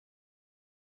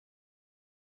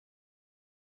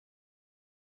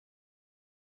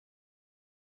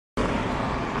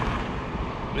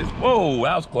Whoa,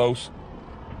 that was close.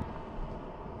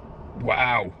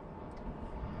 Wow.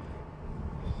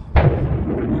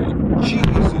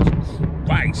 Jesus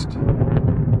Christ.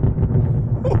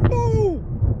 Woo-hoo.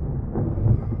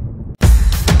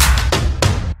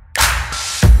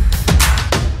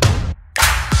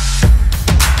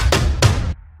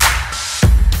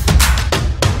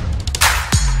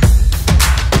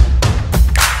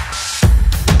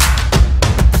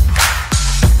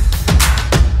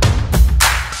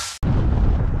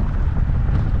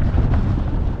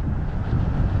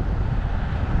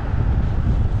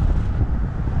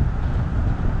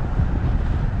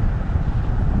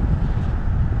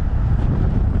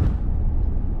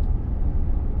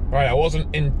 Right, I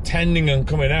wasn't intending on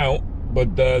coming out,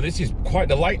 but this is quite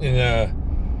the lightning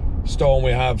storm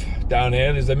we have down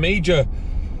here. There's a major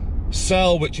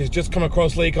cell which has just come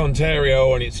across Lake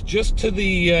Ontario, and it's just to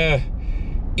the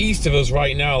east of us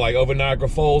right now, like over Niagara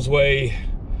Falls way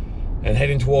and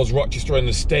heading towards Rochester in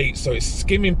the States. So it's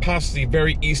skimming past the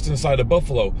very eastern side of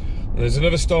Buffalo. And there's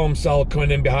another storm cell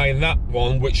coming in behind that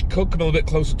one, which could come a little bit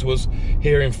closer to us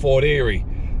here in Fort Erie.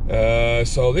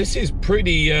 So this is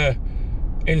pretty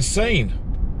insane.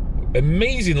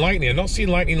 Amazing lightning. I've not seen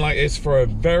lightning like this for a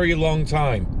very long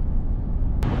time.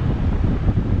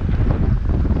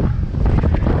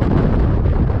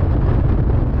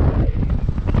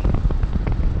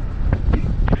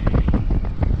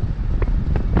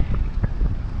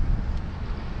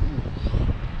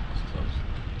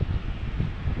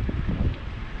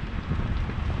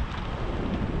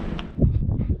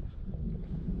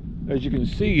 As you can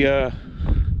see,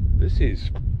 this is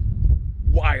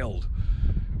wild.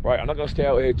 Right, I'm not going to stay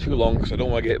out here too long because I don't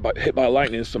want to get hit by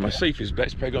lightning, so my safest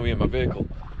bet's probably going to be in my vehicle.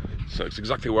 So it's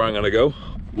exactly where I'm going to go.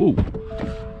 Ooh,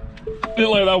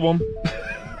 didn't like that one.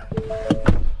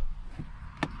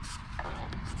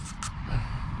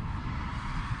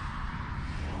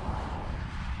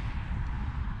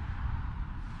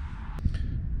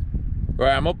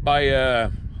 Right, I'm up by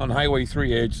on Highway 3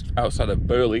 here, just outside of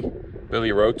Burley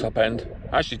Road, top end.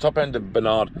 Actually, top end of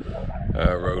Bernard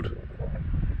Road.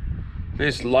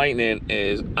 This lightning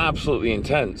is absolutely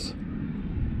intense.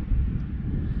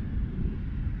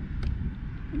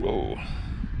 Whoa.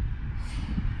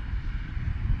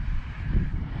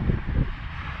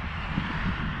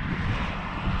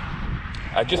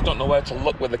 I just don't know where to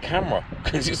look with the camera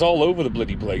because it's all over the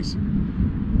bloody place.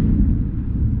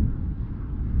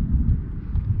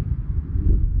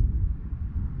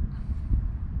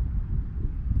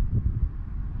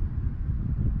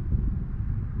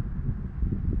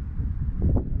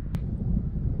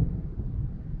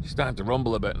 It's starting to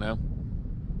rumble a bit now.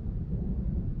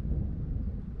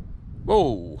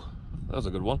 Whoa, that was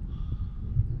a good one.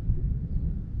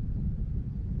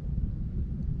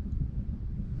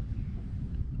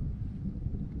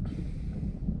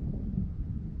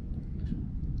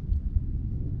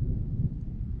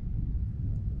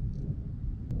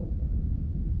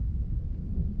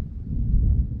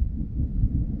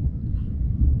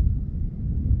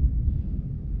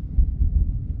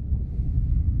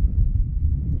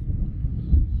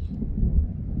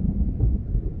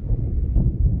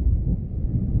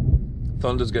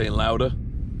 Thunder's getting louder.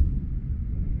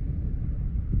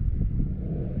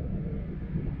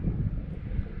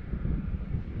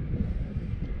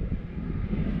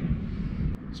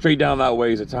 Straight down that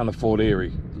way is the town of Fort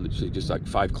Erie, literally just like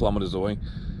 5 kilometers away.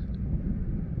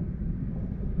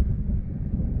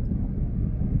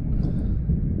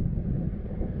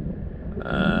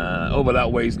 Over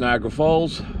that way is Niagara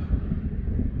Falls.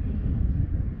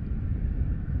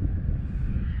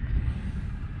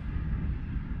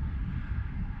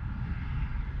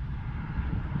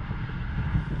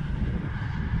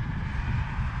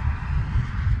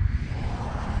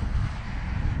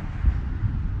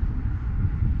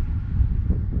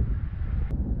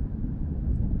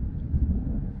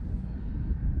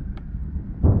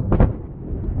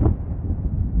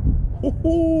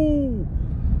 Woohoo!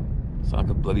 It's like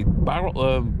a bloody barrel,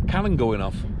 cannon going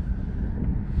off.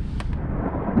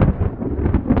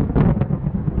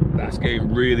 That's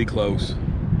getting really close.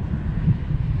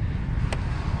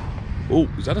 Oh,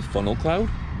 is that a funnel cloud?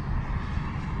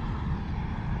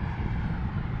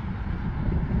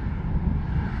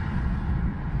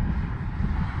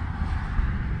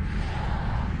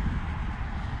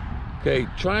 Okay,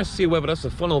 try to see whether that's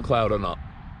a funnel cloud or not.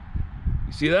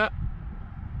 You see that?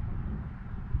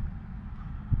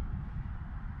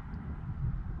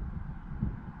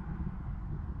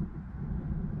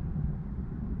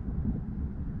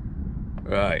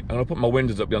 Right, I'm gonna put my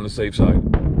windows up on the safe side.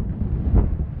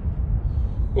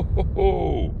 Ho, ho,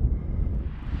 ho.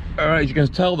 All right, as you can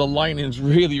tell, the lightning's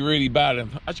really, really bad. I'm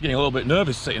actually getting a little bit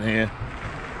nervous sitting here.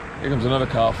 Here comes another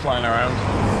car flying around.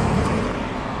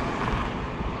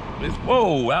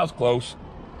 Whoa, that was close.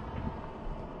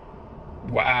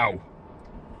 Wow.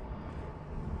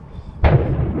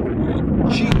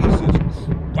 Jesus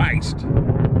Christ.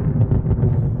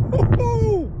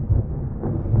 Woo-hoo!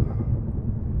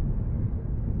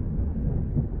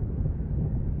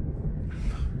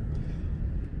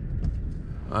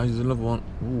 There's another one.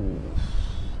 Ooh.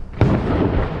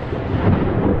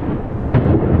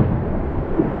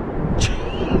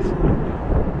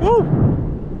 Woo!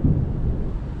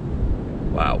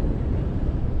 Wow.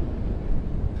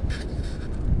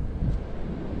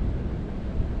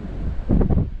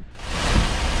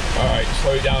 Alright,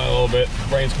 slow it down a little bit.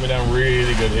 Rain's coming down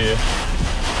really good here.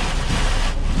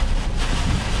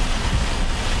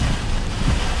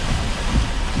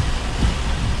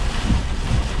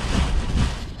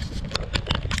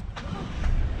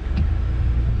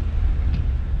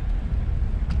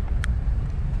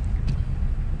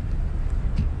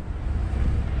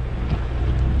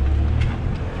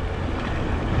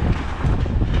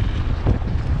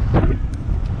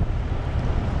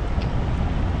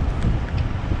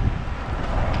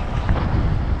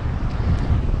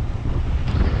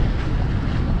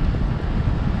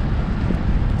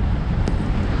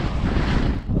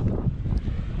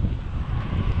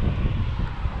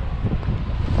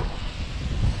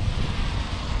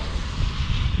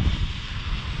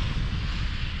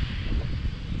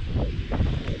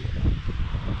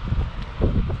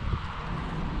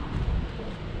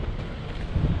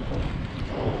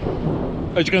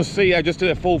 As you can see, I just did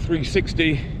a full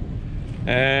 360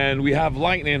 and we have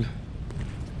lightning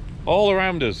all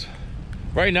around us.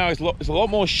 Right now it's a lot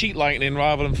more sheet lightning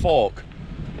rather than fork,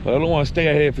 but I don't want to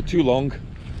stay here for too long,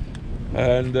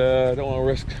 and I don't want to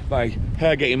risk my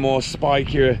hair getting more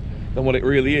spikier than what it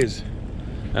really is.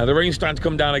 The rain's starting to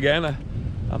come down again.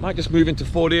 I might just move into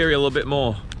Ford area a little bit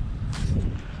more.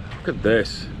 Look at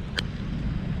this.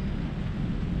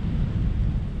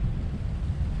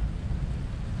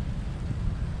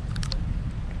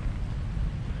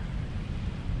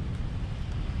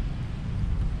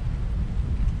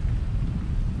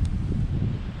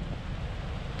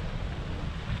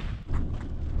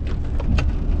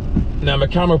 Now my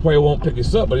camera probably won't pick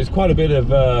this up, but there's quite a bit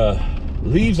of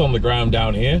leaves on the ground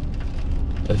down here.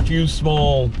 A few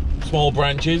small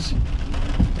branches.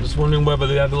 I'm just wondering whether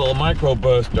they had a little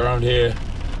microburst around here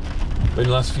in the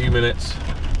last few minutes.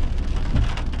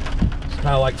 It's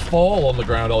kind of like fall on the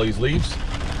ground, all these leaves.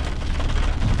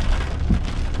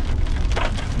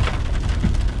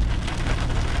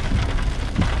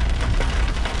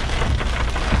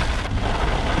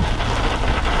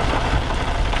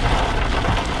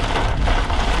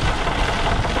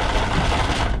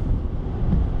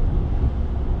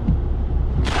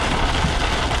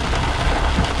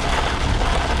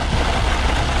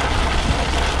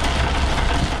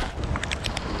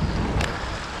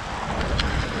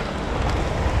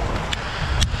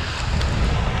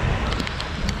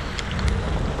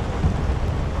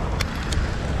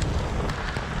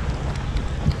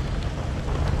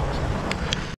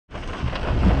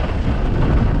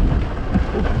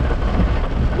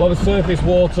 A lot of surface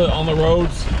water on the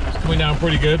roads. It's coming down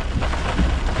pretty good.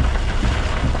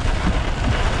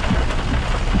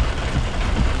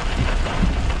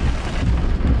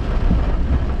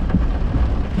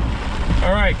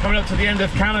 All right, coming up to the end of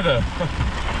Canada.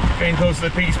 Getting close to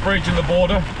the Peace Bridge and the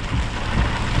border.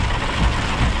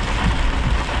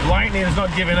 Lightning is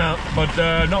not giving up, but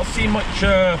not seeing much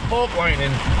fork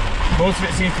lightning. Most of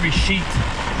it seems to be sheet.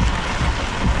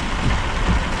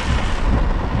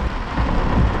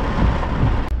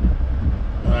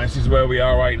 This is where we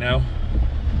are right now.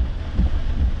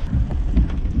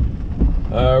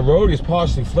 Road is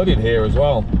partially flooded here as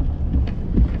well,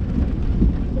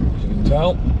 as you can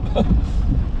tell.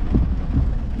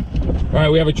 Right,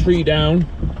 we have a tree down. You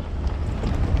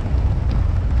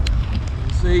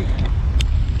can see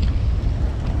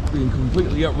being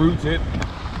completely uprooted.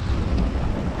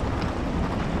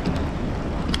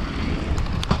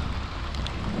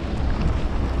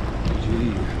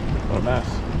 Gee, what a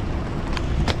mess.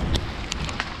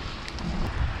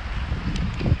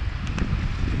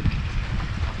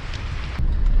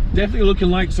 Definitely looking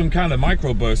like some kind of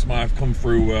microburst might have come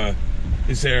through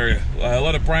this area. A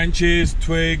lot of branches,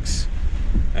 twigs,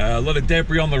 a lot of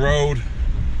debris on the road.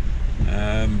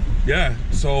 Yeah,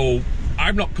 so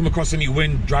I've not come across any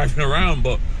wind driving around,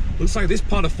 but looks like this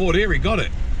part of Ford Erie got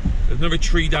it. There's another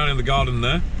tree down in the garden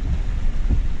there.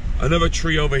 Another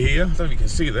tree over here. I don't know if you can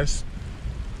see this.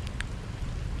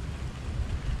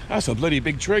 That's a bloody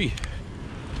big tree.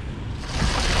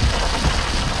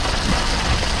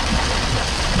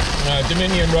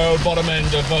 Dominion Road, bottom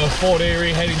end of Fort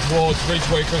Erie, heading towards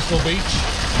Ridgeway Crystal Beach.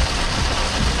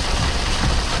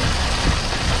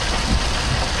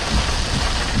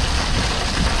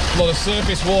 A lot of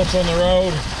surface water on the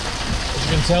road. As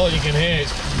you can tell and you can hear,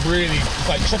 it's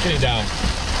like chucking it down,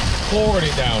 pouring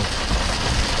it down.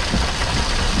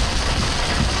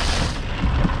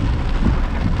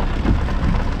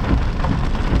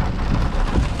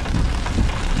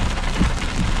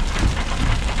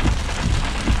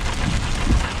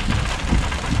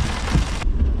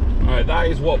 Alright, that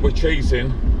is what we're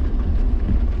chasing.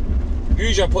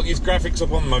 Usually I put these graphics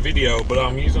up on my video, but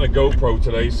I'm using a GoPro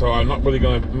today, so I'm not really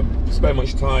going to spend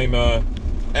much time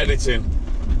editing.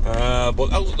 But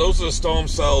those are the storm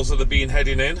cells that have been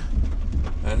heading in,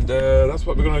 and that's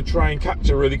what we're going to try and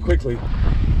capture really quickly.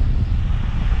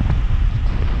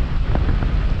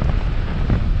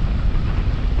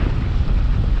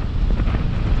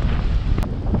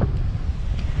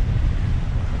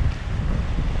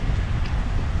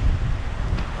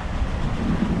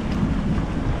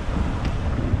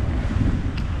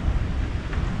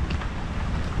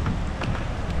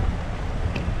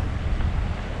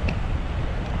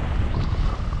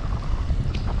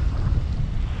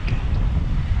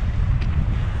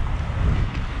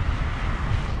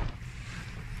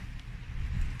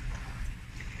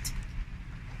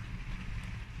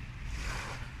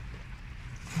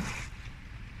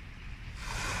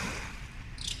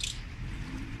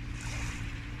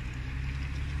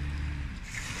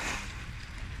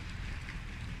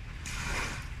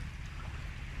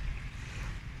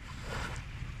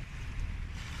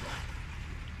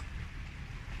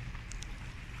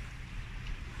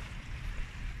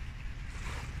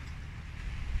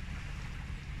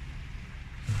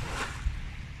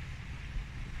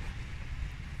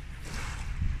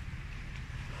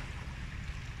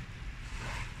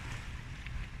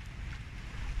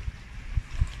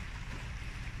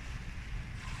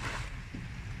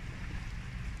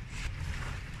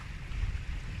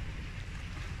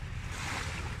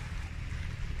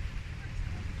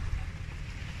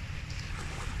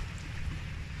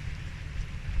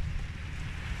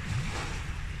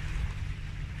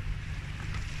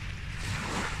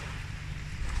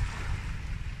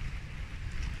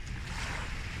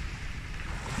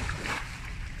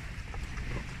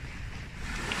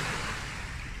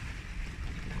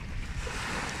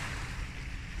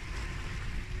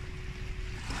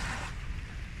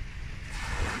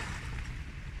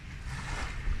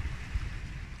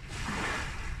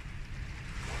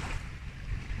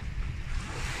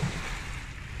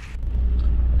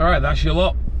 Alright, that's your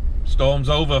lot. Storm's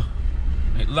over.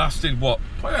 It lasted, what,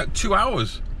 probably like 2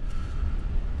 hours.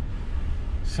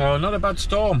 So not a bad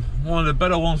storm. One of the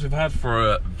better ones we've had for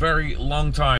a very long time.